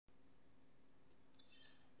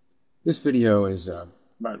This video is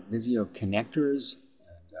about Visio connectors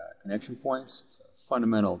and connection points. It's a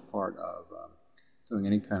fundamental part of doing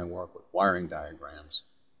any kind of work with wiring diagrams.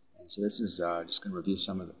 And so this is just going to review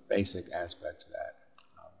some of the basic aspects of that.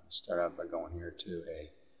 I'm going to start out by going here to a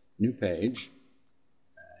new page.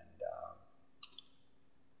 And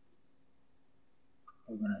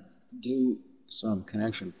we're going to do some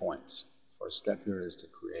connection points. First step here is to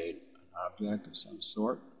create an object of some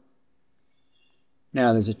sort.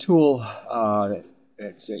 Now there's a tool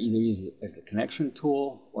that's either used as the connection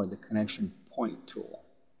tool or the connection point tool.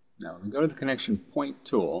 Now when we go to the connection point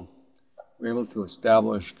tool, we're able to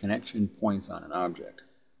establish connection points on an object.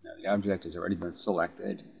 Now the object has already been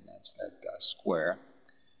selected, and that's that square.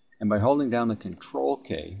 And by holding down the control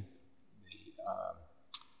key, the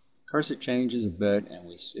cursor changes a bit and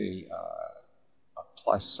we see a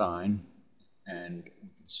plus sign, and we can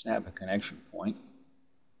snap a connection point.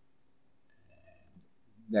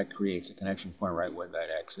 That creates a connection point right where that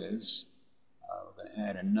X is. We're going to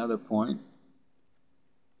add another point,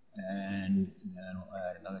 and then we'll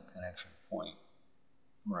add another connection point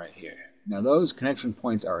right here. Now those connection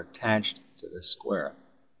points are attached to this square.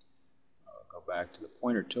 I'll go back to the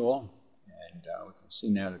pointer tool, and we can see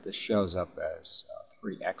now that this shows up as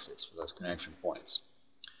 3 X's for those connection points.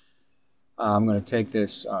 I'm going to take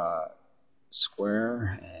this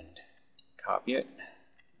square and copy it.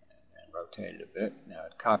 Rotate it a bit. Now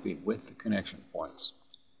it's copied with the connection points.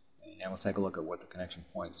 And now we'll take a look at what the connection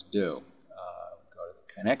points do. Go to the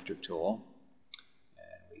connector tool,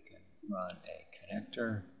 and we can run a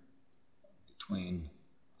connector between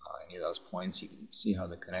any of those points. You can see how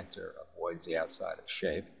the connector avoids the outside of the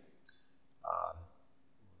shape. We're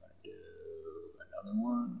going to do another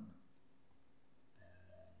one,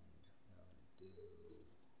 and I'm going to do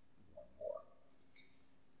one more.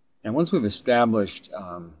 And once we've established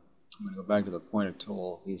I'm going to go back to the pointer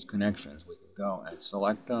tool, these connections, we can go and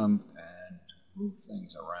select them and move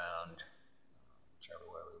things around whichever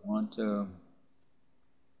way we want to,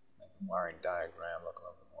 make the wiring diagram look a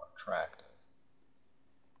little bit more attractive.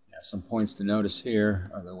 Now some points to notice here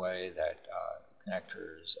are the way that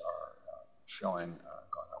connectors are showing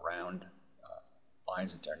going around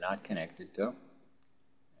lines that they're not connected to, and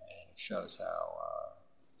it shows how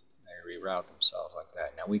they reroute themselves like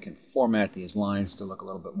that. Now we can format these lines to look a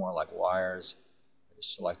little bit more like wires.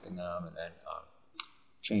 Just selecting them and then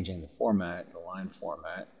changing the format, the line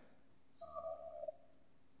format.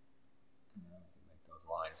 We can make those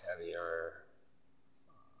lines heavier.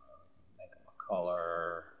 We can make them a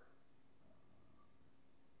color,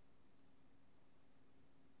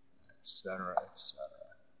 etc., etc.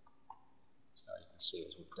 So you can see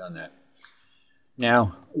as we've done that.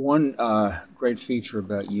 Now, one great feature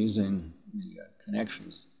about using the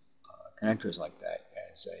connectors like that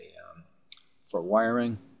as for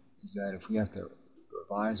wiring is that if we have to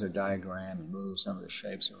revise our diagram and move some of the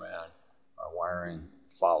shapes around, our wiring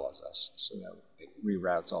follows us, so that it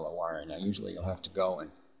reroutes all the wiring. Now, usually you'll have to go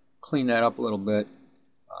and clean that up a little bit,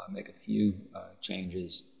 make a few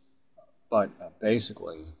changes, but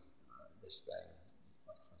basically this thing,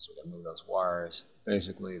 so we can move those wires.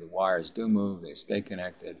 Basically, the wires do move, they stay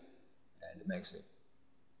connected, and it makes it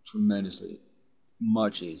tremendously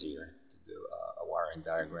much easier to do a wiring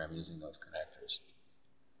diagram using those connectors.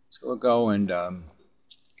 So we'll go and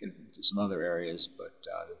get into some other areas, but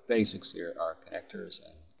the basics here are connectors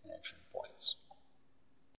and connection points.